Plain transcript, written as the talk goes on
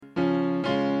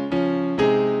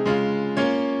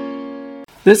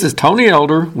This is Tony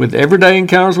Elder with Everyday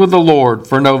Encounters with the Lord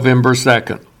for November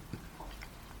 2nd.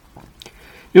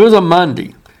 It was a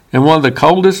Monday and one of the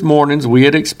coldest mornings we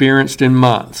had experienced in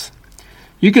months.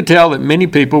 You could tell that many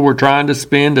people were trying to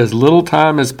spend as little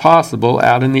time as possible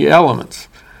out in the elements.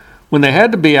 When they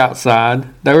had to be outside,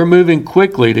 they were moving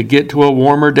quickly to get to a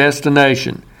warmer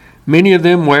destination, many of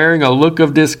them wearing a look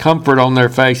of discomfort on their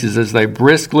faces as they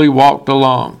briskly walked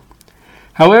along.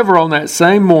 However, on that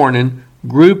same morning,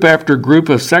 group after group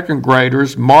of second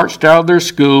graders marched out of their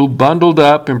school, bundled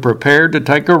up and prepared to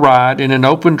take a ride in an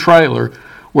open trailer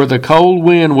where the cold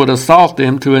wind would assault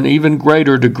them to an even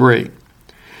greater degree.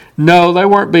 No, they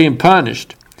weren't being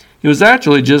punished. It was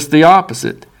actually just the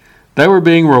opposite. They were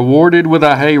being rewarded with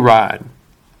a hayride.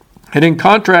 And in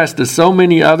contrast to so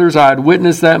many others I had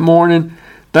witnessed that morning,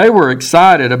 they were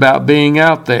excited about being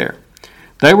out there.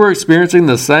 They were experiencing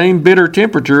the same bitter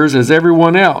temperatures as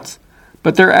everyone else,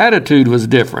 but their attitude was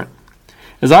different.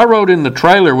 As I rode in the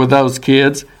trailer with those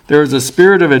kids, there was a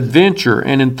spirit of adventure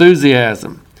and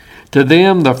enthusiasm. To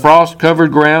them, the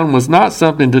frost-covered ground was not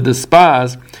something to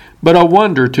despise, but a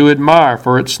wonder to admire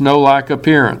for its snow-like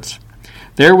appearance.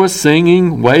 There was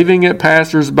singing, waving at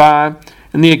passers-by,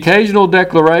 and the occasional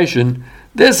declaration,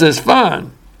 "This is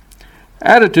fun."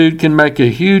 Attitude can make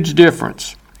a huge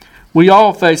difference. We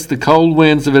all face the cold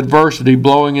winds of adversity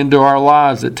blowing into our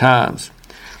lives at times.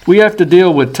 We have to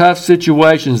deal with tough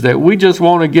situations that we just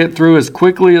want to get through as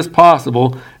quickly as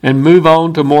possible and move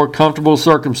on to more comfortable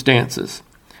circumstances.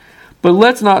 But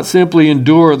let's not simply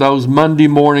endure those Monday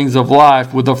mornings of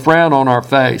life with a frown on our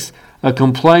face, a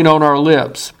complaint on our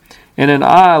lips, and an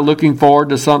eye looking forward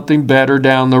to something better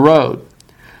down the road.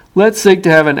 Let's seek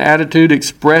to have an attitude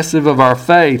expressive of our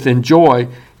faith and joy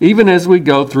even as we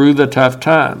go through the tough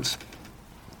times.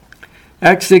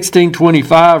 Acts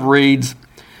 16:25 reads,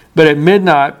 "But at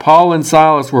midnight Paul and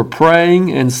Silas were praying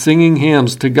and singing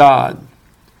hymns to God."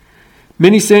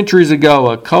 Many centuries ago,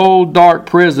 a cold, dark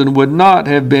prison would not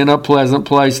have been a pleasant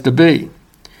place to be.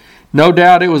 No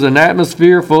doubt it was an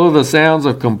atmosphere full of the sounds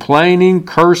of complaining,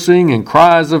 cursing, and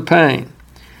cries of pain.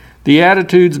 The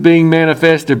attitudes being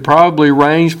manifested probably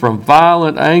ranged from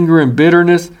violent anger and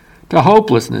bitterness to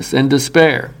hopelessness and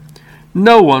despair.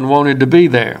 No one wanted to be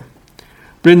there.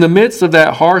 But in the midst of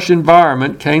that harsh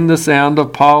environment came the sound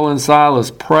of Paul and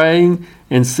Silas praying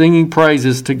and singing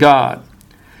praises to God.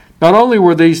 Not only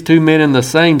were these two men in the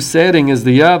same setting as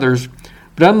the others,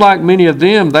 but unlike many of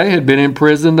them, they had been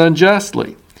imprisoned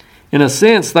unjustly. In a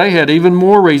sense, they had even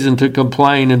more reason to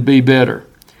complain and be bitter.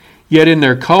 Yet in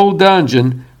their cold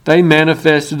dungeon, they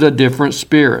manifested a different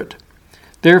spirit.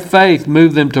 Their faith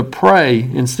moved them to pray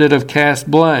instead of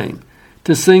cast blame,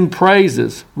 to sing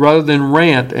praises rather than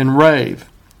rant and rave.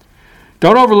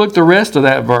 Don't overlook the rest of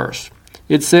that verse.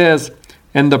 It says,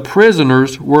 "And the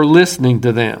prisoners were listening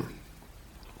to them."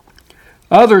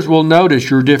 Others will notice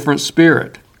your different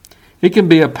spirit. It can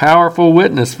be a powerful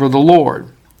witness for the Lord.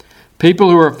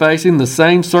 People who are facing the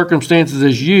same circumstances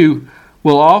as you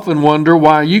will often wonder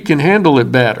why you can handle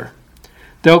it better.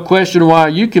 They'll question why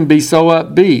you can be so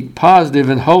upbeat, positive,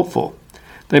 and hopeful.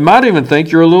 They might even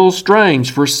think you're a little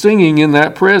strange for singing in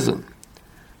that prison.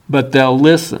 But they'll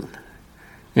listen.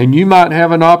 And you might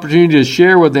have an opportunity to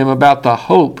share with them about the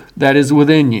hope that is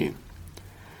within you.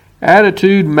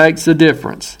 Attitude makes a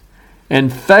difference.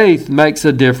 And faith makes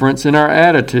a difference in our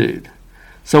attitude.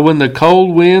 So when the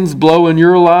cold winds blow in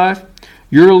your life,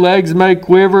 your legs may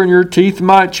quiver and your teeth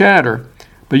might chatter,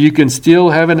 but you can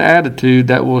still have an attitude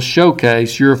that will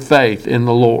showcase your faith in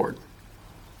the Lord.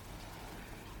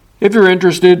 If you're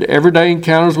interested, Everyday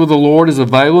Encounters with the Lord is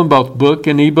available in both book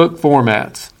and ebook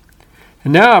formats.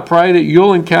 And now I pray that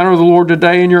you'll encounter the Lord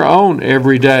today in your own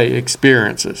everyday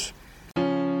experiences.